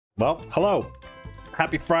Well, hello.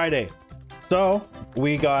 Happy Friday. So,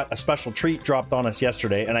 we got a special treat dropped on us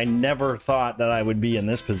yesterday, and I never thought that I would be in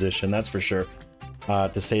this position, that's for sure,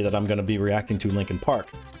 to say that I'm going to be reacting to Linkin Park.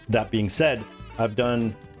 That being said, I've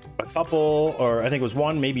done a couple, or I think it was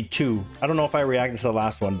one, maybe two. I don't know if I reacted to the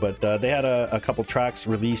last one, but they had a couple tracks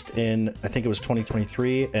released in, I think it was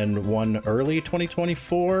 2023, and one early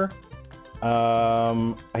 2024.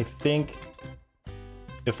 I think,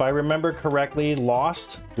 if I remember correctly,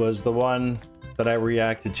 Lost was the one that I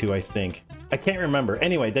reacted to, I think. I can't remember.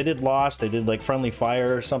 Anyway, they did Lost, they did like Friendly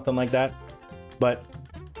Fire or something like that. But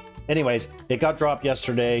anyways, it got dropped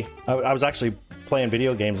yesterday. I was actually playing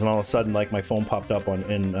video games, and all of a sudden, like, my phone popped up on,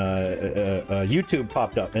 and YouTube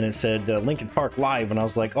popped up, and it said Linkin Park Live, and I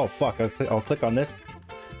was like, oh fuck, I'll click on this.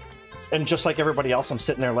 And just like everybody else, I'm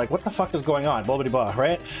sitting there like, what the fuck is going on? Blah, blah, blah,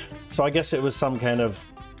 right? So I guess it was some kind of...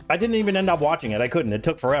 I didn't even end up watching it. I couldn't. It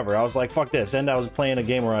took forever. I was like, fuck this. And I was playing a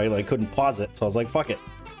game where I like couldn't pause it. So I was like, fuck it.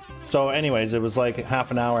 So anyways, it was like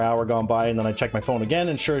half an hour gone by, and then I checked my phone again,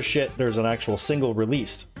 and sure as shit, there's an actual single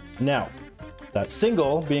released. Now, that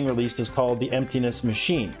single being released is called The Emptiness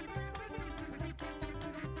Machine.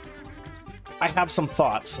 I have some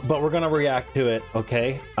thoughts, but we're gonna react to it,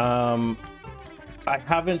 okay? I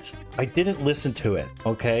didn't listen to it,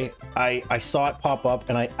 okay? I saw it pop up,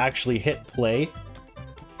 and I actually hit play,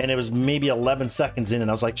 and it was maybe 11 seconds in, and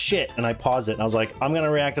I was like, shit, and I paused it, and I was like, I'm gonna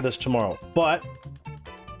react to this tomorrow. But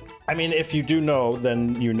I mean, if you do know,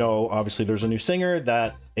 then you know, obviously there's a new singer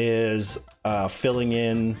that is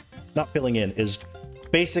is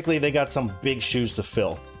basically, they got some big shoes to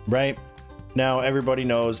fill, right? Now, everybody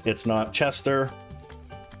knows it's not Chester.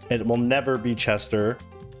 It will never be Chester,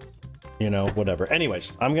 you know, whatever.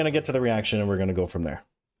 Anyways, I'm gonna get to the reaction, and we're gonna go from there.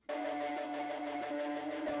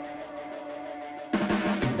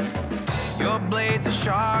 Your blades are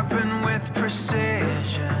sharpened with precision.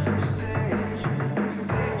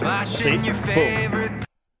 See? Your favorite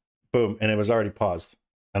Boom, and it was already paused,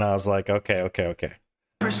 and I was like, okay.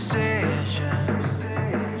 precision.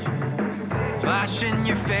 Flashing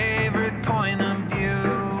your favorite point of view.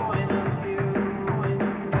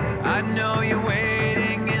 I know you're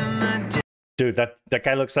waiting in the dude. That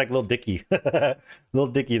guy looks like Lil Dicky, Lil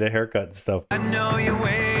Dicky, the haircut and stuff. I know you're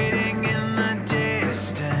waiting in the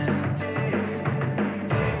distance,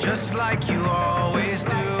 just like you always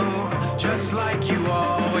do. Just like you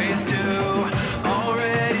always do.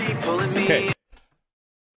 Already pulling me.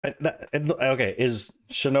 Okay, is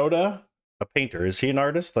Shinoda a painter? Is he an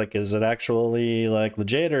artist? Like, is it actually like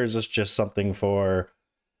legit, or is this just something for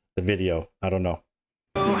the video? I don't know.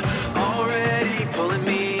 Already pulling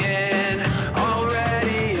me in,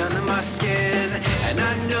 already under my skin, and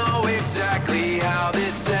I know exactly how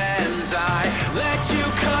this ends. I let you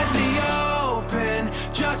cut me open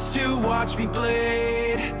just to watch me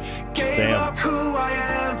bleed. Gave up who I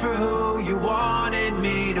am for who you wanted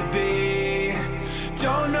me to be.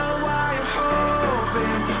 Don't know why I'm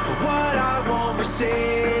hoping for what I won't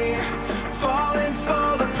receive. Falling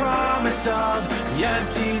for the promise of the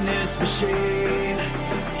emptiness machine.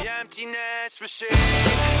 The emptiness machine.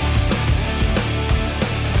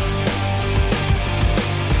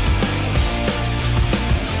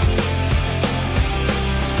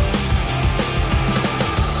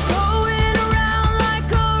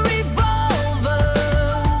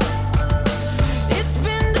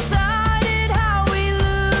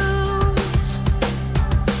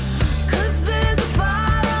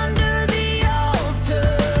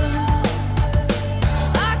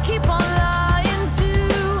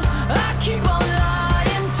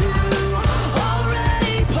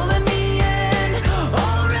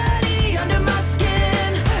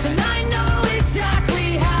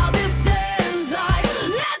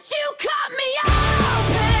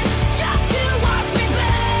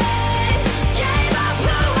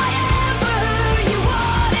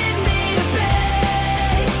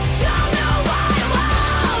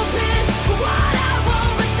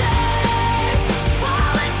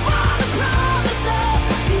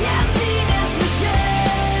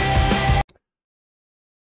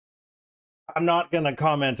 I'm not going to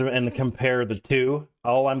comment and compare the two.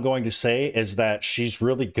 All I'm going to say is that she's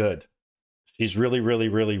really good. She's really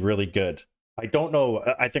good. I don't know.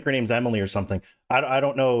 I think her name's Emily or something. I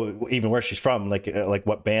don't know even where she's from, like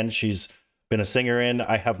what band she's been a singer in.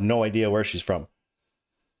 I have no idea where she's from.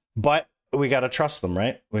 But we got to trust them,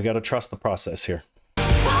 right? We got to trust the process here.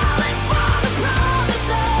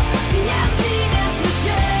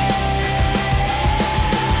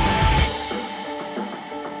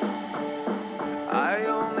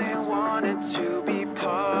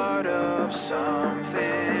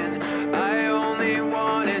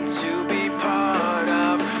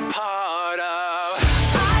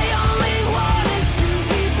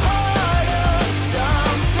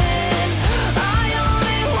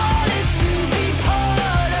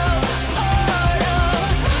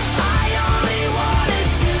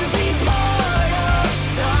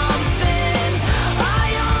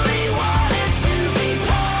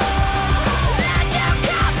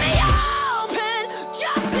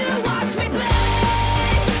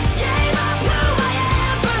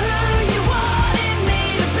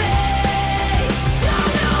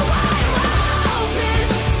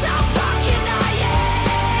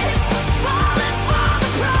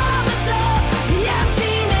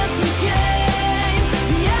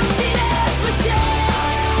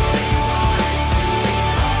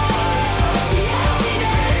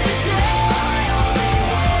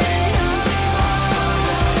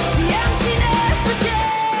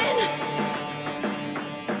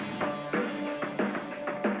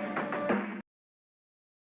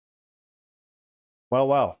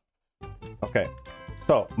 Well. Okay,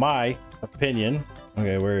 so my opinion.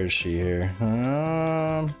 Okay, where is she here?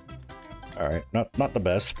 All right, not the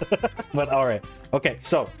best, but all right. Okay,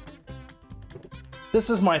 so this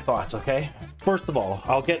is my thoughts. Okay, first of all,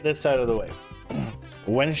 I'll get this out of the way.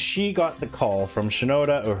 When she got the call from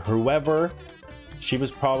Shinoda or whoever, she was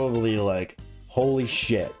probably like, holy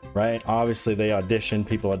shit, right? Obviously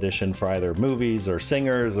people audition for either movies or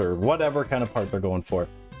singers or whatever kind of part they're going for.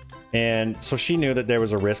 And so she knew that there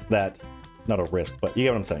was a risk that, not a risk, but you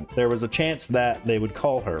get what I'm saying. There was a chance that they would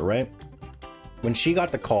call her, right? When she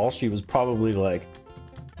got the call, she was probably like,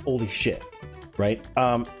 holy shit, right?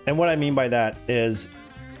 And what I mean by that is,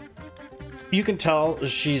 you can tell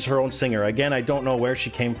she's her own singer. Again, I don't know where she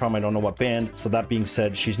came from. I don't know what band. So that being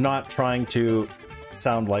said, she's not trying to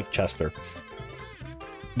sound like Chester.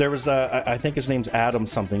 There was I think his name's Adam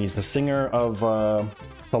something. He's the singer of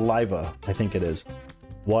Saliva, I think it is.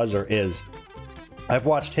 Was or is. I've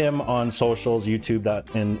watched him on socials, YouTube,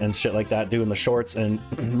 and shit like that, doing the shorts, and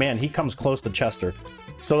man, he comes close to Chester.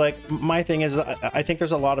 So like, my thing is, I think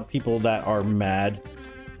there's a lot of people that are mad.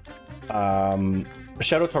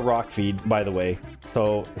 Shout out to Rockfeed, by the way.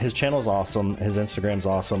 So his channel's awesome, his Instagram's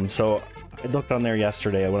awesome. So I looked on there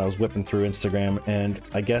yesterday when I was whipping through Instagram, and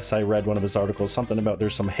I guess I read one of his articles, something about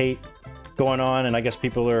there's some hate going on, and I guess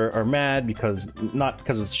people are mad because, not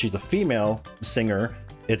because she's a female singer,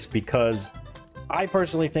 it's because I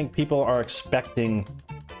personally think people are expecting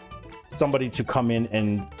somebody to come in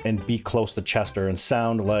and be close to Chester and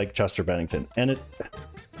sound like Chester Bennington. And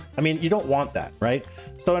I mean, you don't want that, right?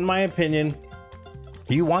 So in my opinion,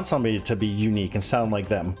 you want somebody to be unique and sound like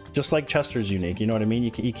them, just like Chester's unique. You know what I mean?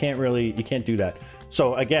 You can't do that.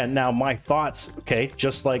 So again, now my thoughts, okay,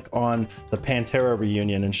 just like on the Pantera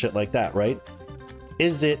reunion and shit like that, right?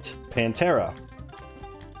 Is it Pantera?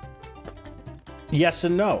 Yes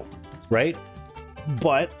and no, right?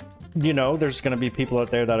 But, you know, there's going to be people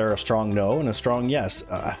out there that are a strong no and a strong yes.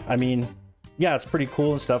 I mean, yeah, it's pretty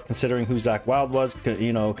cool and stuff considering who Zakk Wylde was,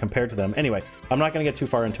 you know, compared to them. Anyway, I'm not going to get too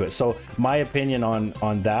far into it. So my opinion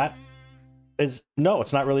on that is no,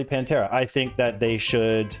 it's not really Pantera. I think that they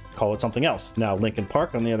should call it something else. Now, Linkin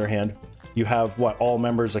Park, on the other hand, you have what, all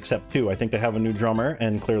members except two. I think they have a new drummer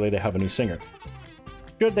and clearly they have a new singer.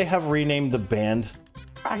 Should they have renamed the band?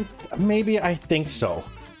 I think so.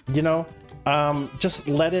 You know, just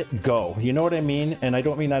let it go. You know what I mean? And I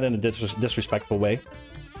don't mean that in a disrespectful way.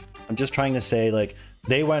 I'm just trying to say, like,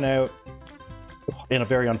 they went out in a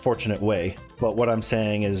very unfortunate way. But what I'm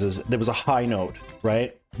saying is there was a high note,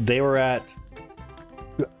 right? They were at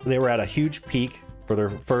a huge peak for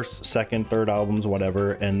their first, second, third albums,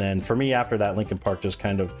 whatever. And then for me, after that, Linkin Park just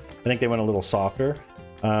kind of, I think they went a little softer.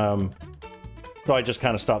 So I just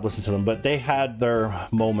kind of stopped listening to them. But they had their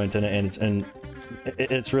moment, and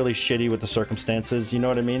it's really shitty with the circumstances. You know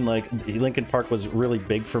what I mean? Like, Linkin Park was really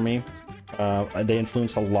big for me. They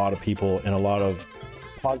influenced a lot of people in a lot of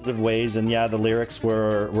positive ways, and yeah, the lyrics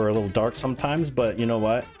were a little dark sometimes, but you know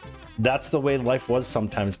what, that's the way life was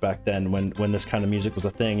sometimes back then when this kind of music was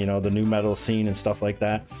a thing. You know, the new metal scene and stuff like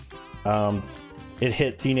that, it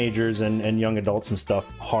hit teenagers and young adults and stuff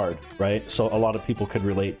hard, right? So a lot of people could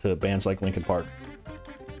relate to bands like Linkin Park.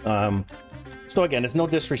 So again, it's no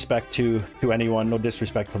disrespect to anyone, no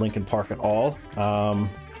disrespect to Linkin Park at all.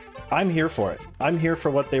 I'm here for it. I'm here for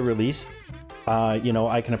what they release. You know,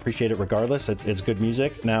 I can appreciate it regardless. It's good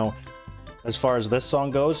music. Now, as far as this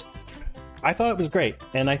song goes, I thought it was great.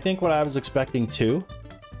 And I think what I was expecting too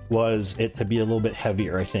was it to be a little bit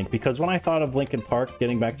heavier, I think. Because when I thought of Linkin Park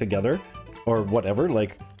getting back together or whatever,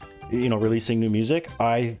 like, you know, releasing new music,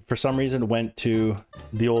 I, for some reason, went to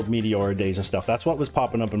the old Meteora days and stuff. That's what was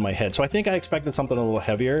popping up in my head. So I think I expected something a little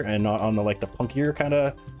heavier and not on the, like, the punkier kind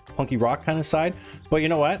of, punky rock kind of side. But you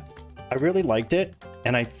know what? I really liked it,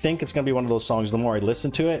 and I think it's going to be one of those songs, the more I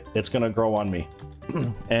listen to it, it's going to grow on me.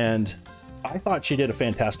 And I thought she did a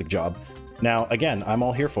fantastic job. Now, again, I'm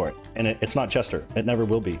all here for it, and it's not Chester. It never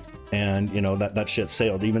will be. And, you know, that shit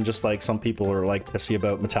sailed. Even just like some people are like pissy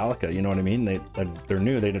about Metallica, you know what I mean? They're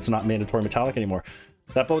new. It's not mandatory Metallica anymore.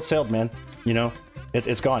 That boat sailed, man. You know,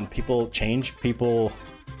 it's gone. People change. People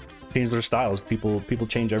change their styles. People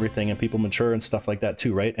change everything, and people mature and stuff like that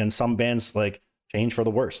too, right? And some bands, like, change for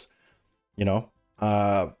the worst. You know,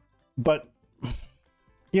 but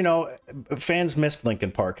you know, fans missed Linkin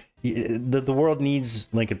Park. The world needs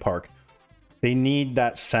Linkin Park. They need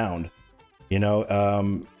that sound. You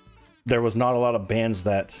know, there was not a lot of bands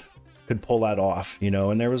that could pull that off. You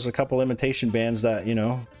know, and there was a couple imitation bands that, you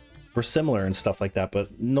know, were similar and stuff like that,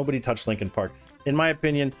 but nobody touched Linkin Park. In my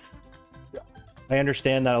opinion, I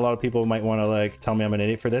understand that a lot of people might want to, like, tell me I'm an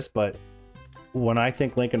idiot for this, but when I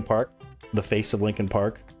think Linkin Park, the face of Linkin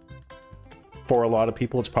Park, for a lot of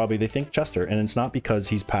people, it's probably they think Chester, and it's not because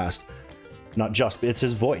he's passed. Not just, it's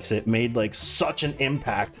his voice. It made like such an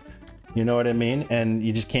impact. You know what I mean? And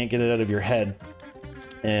you just can't get it out of your head.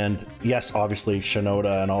 And yes, obviously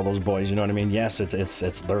Shinoda and all those boys, you know what I mean? Yes,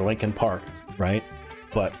 it's their Linkin Park, right?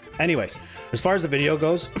 But anyways, as far as the video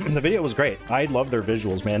goes, the video was great. I love their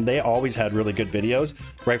visuals, man. They always had really good videos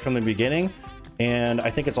right from the beginning. And I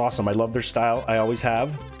think it's awesome. I love their style. I always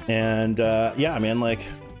have. And yeah, man, like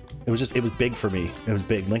it was big for me. It was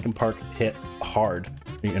big. Linkin Park hit hard,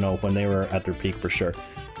 you know, when they were at their peak for sure.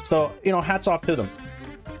 So, you know, hats off to them,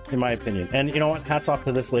 in my opinion. And you know what? Hats off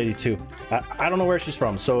to this lady too. I don't know where she's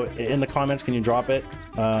from. So in the comments, can you drop it?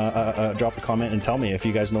 Drop a comment and tell me if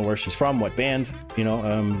you guys know where she's from, what band, you know,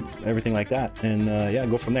 everything like that. And yeah,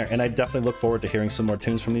 go from there. And I definitely look forward to hearing some more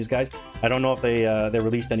tunes from these guys. I don't know if they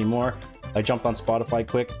released any more. I jumped on Spotify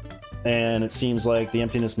quick, and it seems like the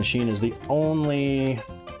Emptiness Machine is the only,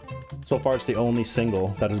 so far it's the only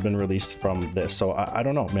single that has been released from this. So I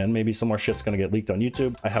don't know, man, maybe some more shit's gonna get leaked on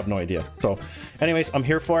YouTube. I have no idea. So anyways, I'm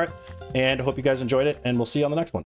here for it, and I hope you guys enjoyed it, and we'll see you on the next one.